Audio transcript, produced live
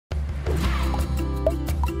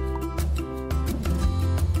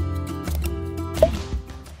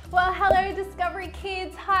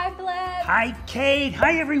Hi, Bleb. Hi, Kate.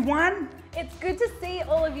 Hi, everyone. It's good to see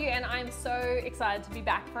all of you, and I'm so excited to be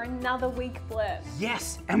back for another week, Bleb.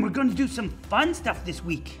 Yes, and we're going to do some fun stuff this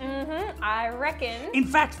week. I reckon. In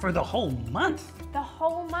fact, for the whole month. The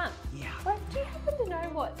whole month? Yeah. Bleb, do you happen to know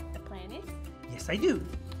what the plan is? Yes, I do.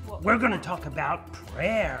 What We're going to talk about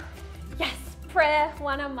prayer. Yes, prayer,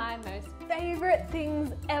 one of my most favorite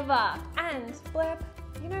things ever. And, Bleb,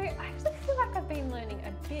 you know, I actually feel like I've been learning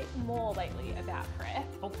a bit more lately about prayer.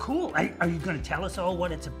 Oh, cool. Are you going to tell us all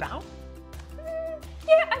what it's about?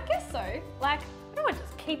 Yeah, I guess so. Like, I don't want to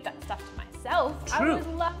just keep that stuff to myself. True. I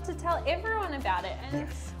would love to tell everyone about it. And,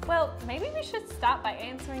 Yes. well, maybe we should start by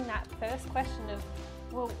answering that first question of,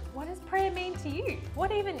 well, what does prayer mean to you?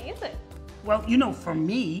 What even is it? Well, you know, for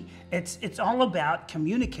me, it's all about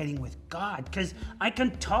communicating with God, because I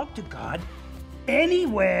can talk to God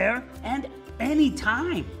anywhere and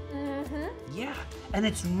anytime. Yeah, and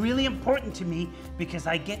it's really important to me because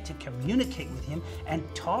I get to communicate with him and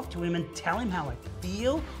talk to him and tell him how I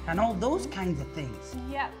feel and all those kinds of things.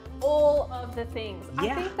 Yep, all of the things.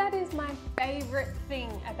 Yeah. I think that is my favorite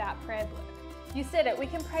thing about prayer, Blue. You said it, we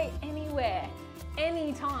can pray anywhere,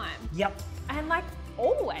 anytime. Yep. And like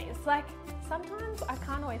always, like sometimes I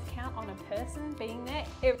can't always count on a person being there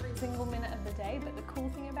every single minute of the day, but the cool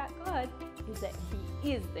thing about God is that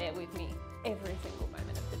he is there with me every single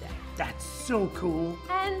moment of the day. That's so cool.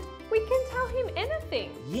 And we can tell him anything.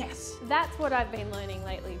 Yes. That's what I've been learning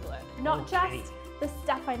lately, Blurb. Not Okay. just the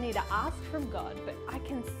stuff I need to ask from God, but I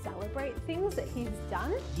can celebrate things that he's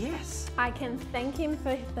done. Yes. I can thank him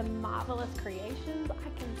for the marvelous creations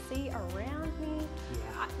I can see around me.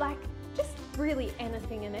 Yeah. Like, just really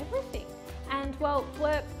anything and everything. And well,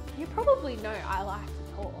 Blurb, you probably know I like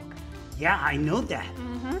to talk. Yeah, I know that.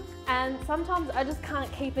 And sometimes I just can't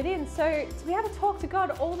keep it in. So to be able to talk to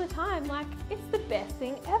God all the time, like, it's the best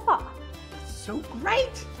thing ever. So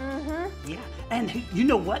great. Yeah, and you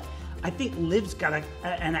know what? I think Liv's got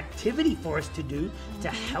an activity for us to do to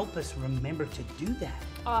help us remember to do that.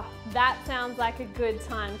 Oh, that sounds like a good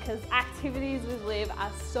time because activities with Liv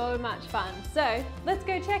are so much fun. So let's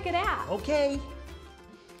go check it out. Okay.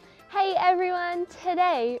 Hey everyone,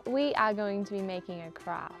 today we are going to be making a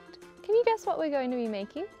craft. Can you guess what we're going to be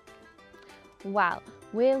making? Well,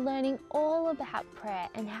 we're learning all about prayer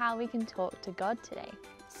and how we can talk to God today.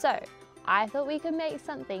 So I thought we could make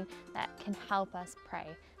something that can help us pray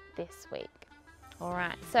this week. All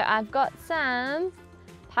right, so I've got some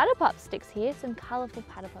paddle pop sticks here, some colourful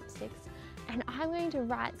paddle pop sticks, and I'm going to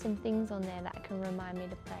write some things on there that can remind me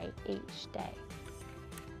to pray each day.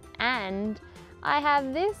 And I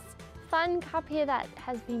have this fun cup here that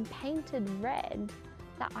has been painted red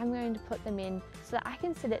that I'm going to put them in so that I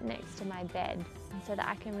can sit it next to my bed and so that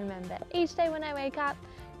I can remember each day when I wake up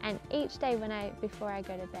and each day before I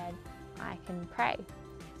go to bed, I can pray.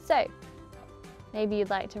 So maybe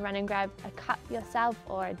you'd like to run and grab a cup yourself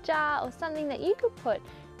or a jar or something that you could put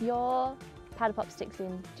your paddle pop sticks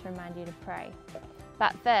in to remind you to pray.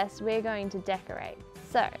 But first we're going to decorate.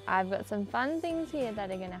 So I've got some fun things here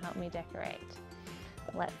that are going to help me decorate.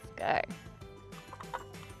 Let's go.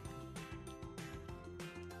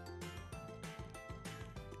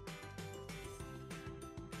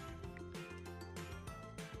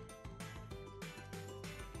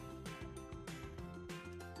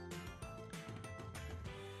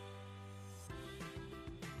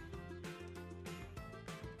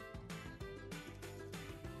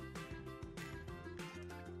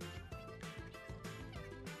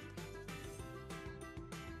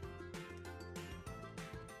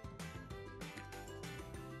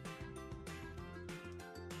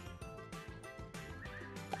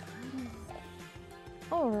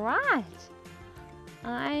 All right,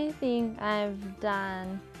 I think I've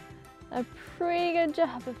done a pretty good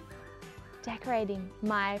job of decorating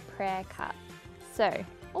my prayer cup. So,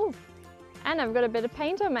 oh, and I've got a bit of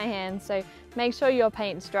paint on my hand, so make sure your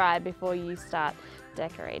paint's dry before you start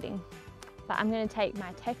decorating. But I'm going to take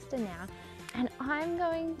my texter now and I'm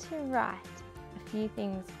going to write a few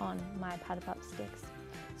things on my paddle pop sticks.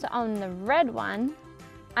 So on the red one,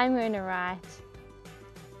 I'm going to write,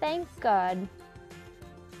 thank God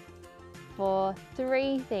for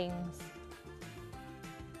 3 things.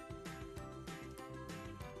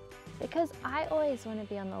 Because I always want to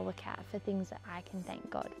be on the lookout for things that I can thank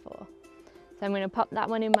God for. So I'm going to pop that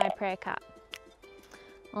one in my prayer cup.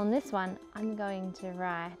 On this one, I'm going to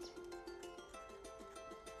write,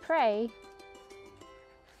 pray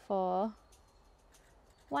for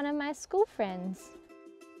one of my school friends.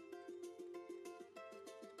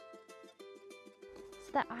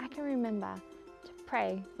 So that I can remember to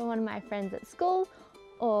pray for one of my friends at school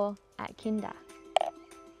or at kinder.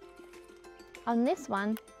 On this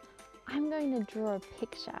one, I'm going to draw a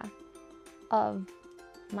picture of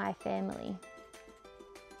my family.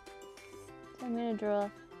 So I'm going to draw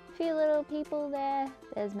a few little people there.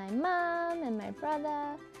 There's my mum and my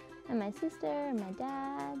brother and my sister and my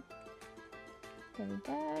dad. There we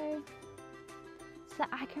go. So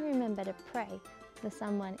I can remember to pray for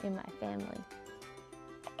someone in my family.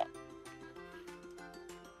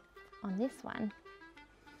 On this one,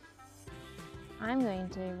 I'm going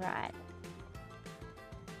to write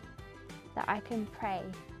that I can pray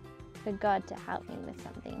for God to help me with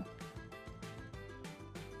something.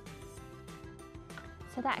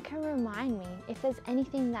 So that can remind me, if there's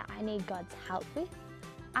anything that I need God's help with,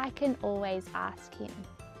 I can always ask Him.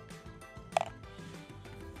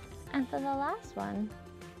 And for the last one,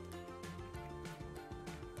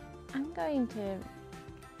 I'm going to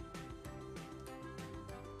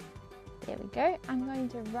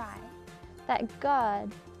write that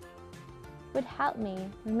God would help me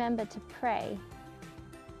remember to pray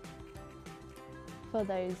for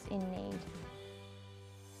those in need.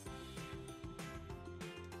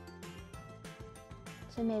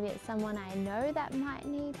 So maybe it's someone I know that might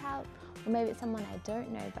need help, or maybe it's someone I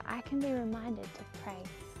don't know, but I can be reminded to pray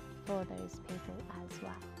for those people as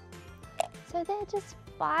well. So they're just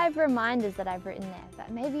 5 reminders that I've written there,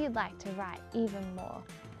 but maybe you'd like to write even more.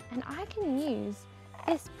 And I can use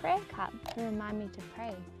this prayer cup to remind me to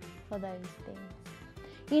pray for those things.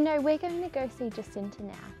 You know, we're going to go see Jacinta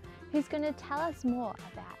now, who's going to tell us more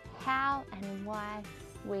about how and why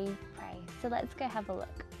we pray. So let's go have a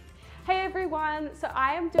look. Hey everyone, so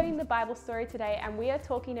I am doing the Bible story today and we are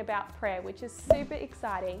talking about prayer, which is super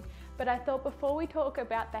exciting. But I thought before we talk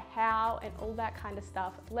about the how and all that kind of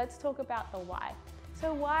stuff, let's talk about the why.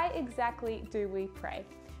 So why exactly do we pray?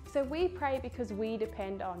 So we pray because we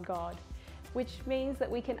depend on God, which means that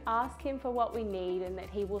we can ask Him for what we need and that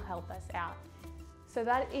He will help us out. So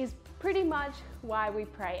that is pretty much why we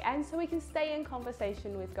pray. And so we can stay in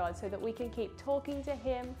conversation with God so that we can keep talking to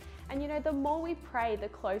Him. And you know, the more we pray, the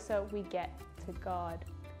closer we get to God.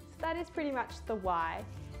 So that is pretty much the why.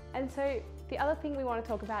 And so the other thing we want to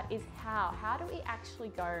talk about is how. How do we actually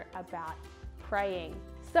go about praying?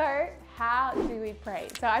 So how do we pray?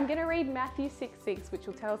 So I'm going to read Matthew 6:6, which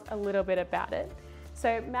will tell us a little bit about it.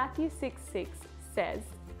 So Matthew 6:6 says,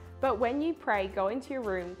 "But when you pray, go into your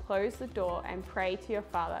room, close the door and pray to your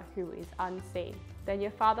Father who is unseen. Then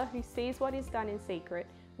your Father who sees what is done in secret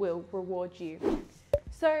will reward you."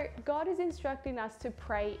 So God is instructing us to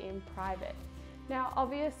pray in private. Now,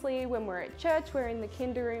 obviously, when we're at church, we're in the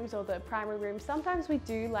kinder rooms or the primary rooms, sometimes we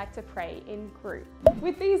do like to pray in group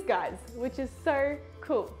with these guys, which is so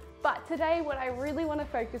cool. But today, what I really want to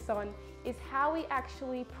focus on is how we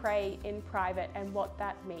actually pray in private and what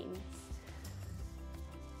that means.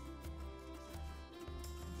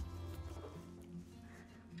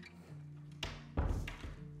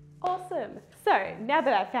 Awesome. So now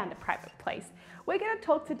that I've found a private place, we're going to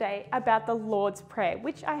talk today about the Lord's Prayer,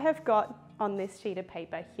 which I have got on this sheet of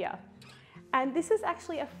paper here. And this is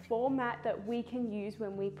actually a format that we can use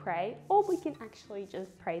when we pray, or we can actually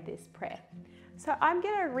just pray this prayer. So I'm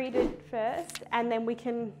going to read it first and then we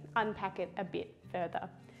can unpack it a bit further.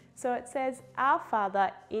 So it says, "Our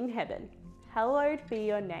Father in heaven, hallowed be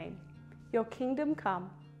your name. Your kingdom come,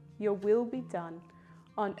 your will be done,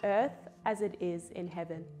 on earth as it is in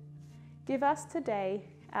heaven. Give us today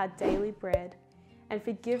our daily bread, and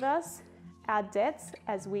forgive us our debts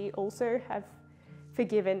as we also have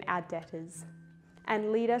forgiven our debtors.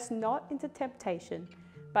 And lead us not into temptation,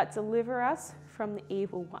 but deliver us from the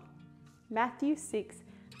evil one." Matthew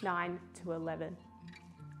 6:9-11.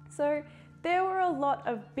 So there were a lot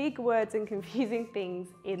of big words and confusing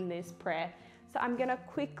things in this prayer. So I'm going to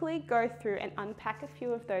quickly go through and unpack a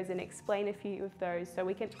few of those and explain a few of those so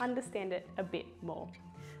we can understand it a bit more.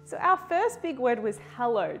 So our first big word was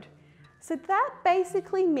hallowed. So that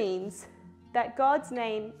basically means that God's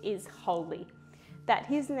name is holy, that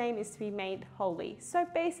His name is to be made holy. So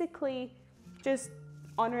basically just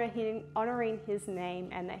honoring His name,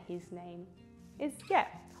 and that His name is,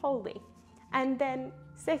 holy. And then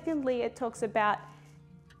secondly, it talks about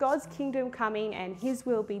God's kingdom coming and His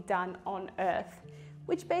will be done on earth,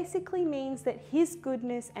 which basically means that His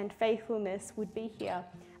goodness and faithfulness would be here,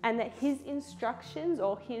 and that His instructions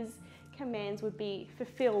or His commands would be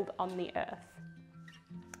fulfilled on the earth.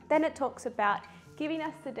 Then it talks about giving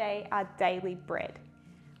us today our daily bread,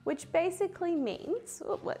 which basically means,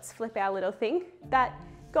 let's flip our little thing, that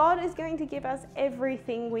God is going to give us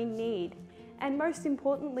everything we need. And most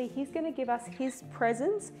importantly, He's going to give us His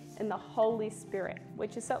presence in the Holy Spirit,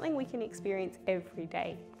 which is something we can experience every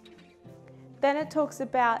day. Then it talks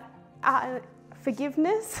about our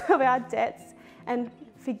forgiveness of our debts and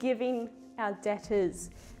forgiving our debtors,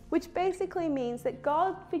 which basically means that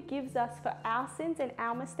God forgives us for our sins and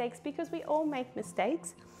our mistakes, because we all make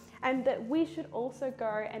mistakes, and that we should also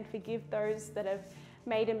go and forgive those that have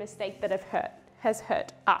made a mistake that has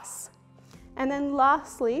hurt us. And then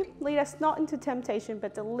lastly, lead us not into temptation,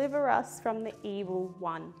 but deliver us from the evil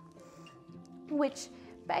one, which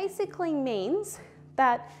basically means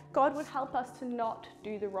that God would help us to not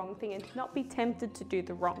do the wrong thing and to not be tempted to do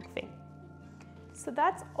the wrong thing. So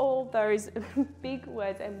that's all those big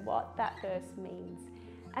words and what that verse means.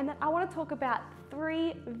 And then I want to talk about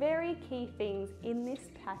 3 very key things in this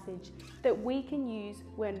passage that we can use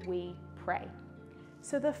when we pray.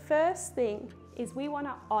 So the first thing is we want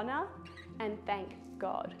to honor and thank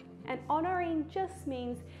God. And honoring just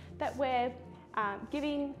means that we're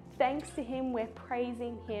giving thanks to Him, we're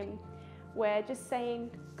praising Him, we're just saying,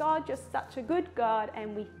 God, you're such a good God,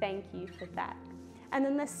 and we thank you for that. And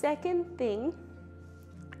then the second thing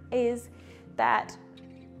is that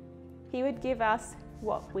He would give us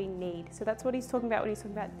what we need. So that's what He's talking about when He's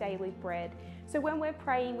talking about daily bread. So when we're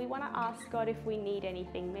praying, we want to ask God if we need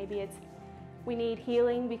anything. Maybe it's we need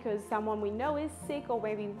healing because someone we know is sick, or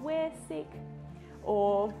maybe we're sick,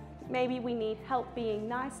 or maybe we need help being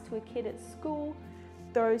nice to a kid at school,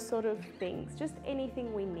 those sort of things, just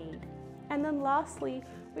anything we need. And then lastly,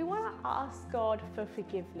 we want to ask God for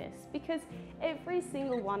forgiveness, because every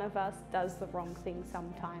single one of us does the wrong thing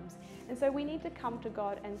sometimes. And so we need to come to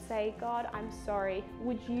God and say, God, I'm sorry,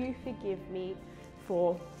 would you forgive me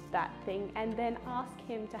for that thing? And then ask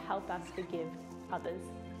Him to help us forgive others.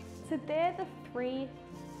 So they're the 3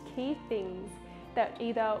 key things that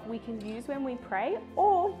either we can use when we pray,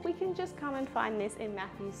 or we can just come and find this in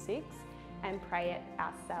Matthew 6 and pray it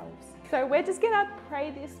ourselves. So we're just gonna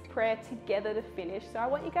pray this prayer together to finish. So I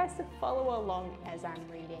want you guys to follow along as I'm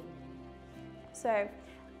reading. So,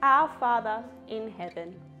 our Father in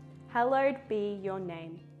heaven, hallowed be your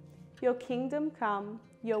name. Your kingdom come,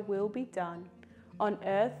 your will be done, on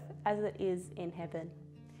earth as it is in heaven.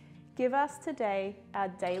 Give us today our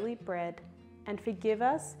daily bread, and forgive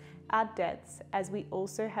us our debts as we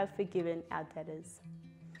also have forgiven our debtors.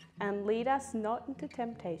 And lead us not into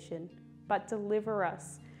temptation, but deliver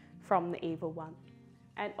us from the evil one.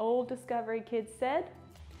 And all Discovery kids said,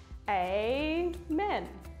 Amen.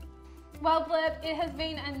 Well, Blurb, it has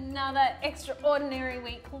been another extraordinary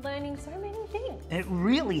week learning so many things. It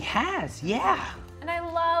really has, yeah. And I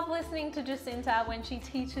love listening to Jacinta when she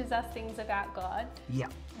teaches us things about God. Yeah.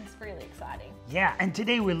 It's really exciting. Yeah, and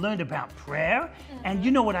today we learned about prayer. And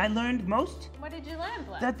you know what I learned most? What did you learn,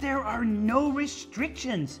 Blurb? That there are no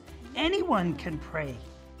restrictions. Anyone can pray.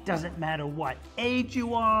 Doesn't matter what age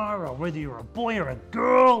you are, or whether you're a boy or a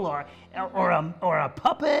girl, or a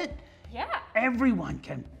puppet. Yeah. Everyone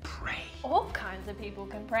can pray. All kinds of people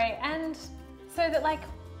can pray. And so that, like,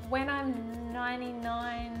 when I'm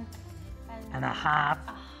 99 and a half.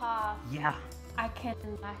 Yeah. I can,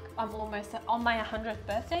 like, I'm almost on my 100th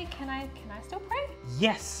birthday. Can I still pray?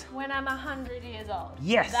 Yes. When I'm 100 years old.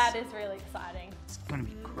 Yes. That is really exciting. It's gonna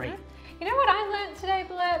be great. You know what I learned today,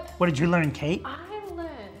 Blurb? What did you learn, Kate? I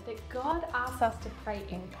learned that God asks us to pray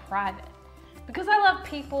in private. Because I love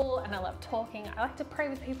people and I love talking, I like to pray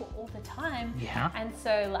with people all the time. Yeah. And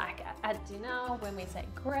so, like, at dinner, when we say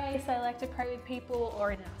grace, I like to pray with people,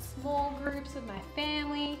 or in our small groups with my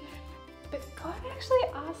family. But God actually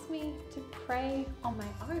asked me to pray on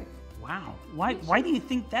my own. Wow. Why do you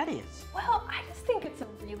think that is? Well, I just think it's a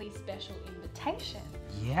really special invitation.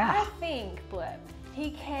 Yeah. I think, Blurb,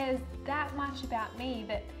 He cares that much about me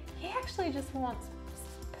that He actually just wants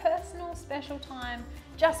personal, special time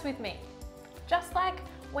just with me. Just like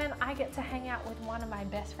when I get to hang out with one of my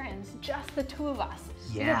best friends, just the 2 of us.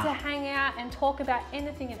 Yeah. We get to hang out and talk about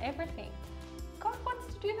anything and everything. God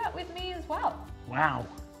wants to do that with me as well. Wow.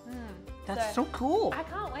 That's so cool. I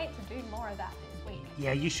can't wait to do more of that this week.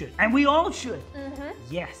 Yeah, you should. And we all should.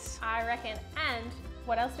 Yes. I reckon. And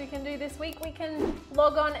what else we can do this week? We can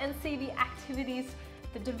log on and see the activities,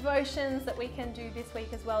 the devotions that we can do this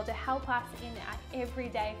week as well to help us in our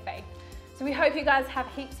everyday faith. So we hope you guys have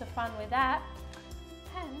heaps of fun with that.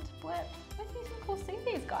 And when do you think we'll see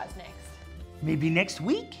these guys next? Maybe next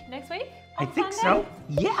week? Next week? I On think Sunday?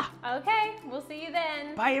 so. Yeah. Okay, we'll see you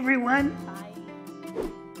then. Bye, everyone. Bye.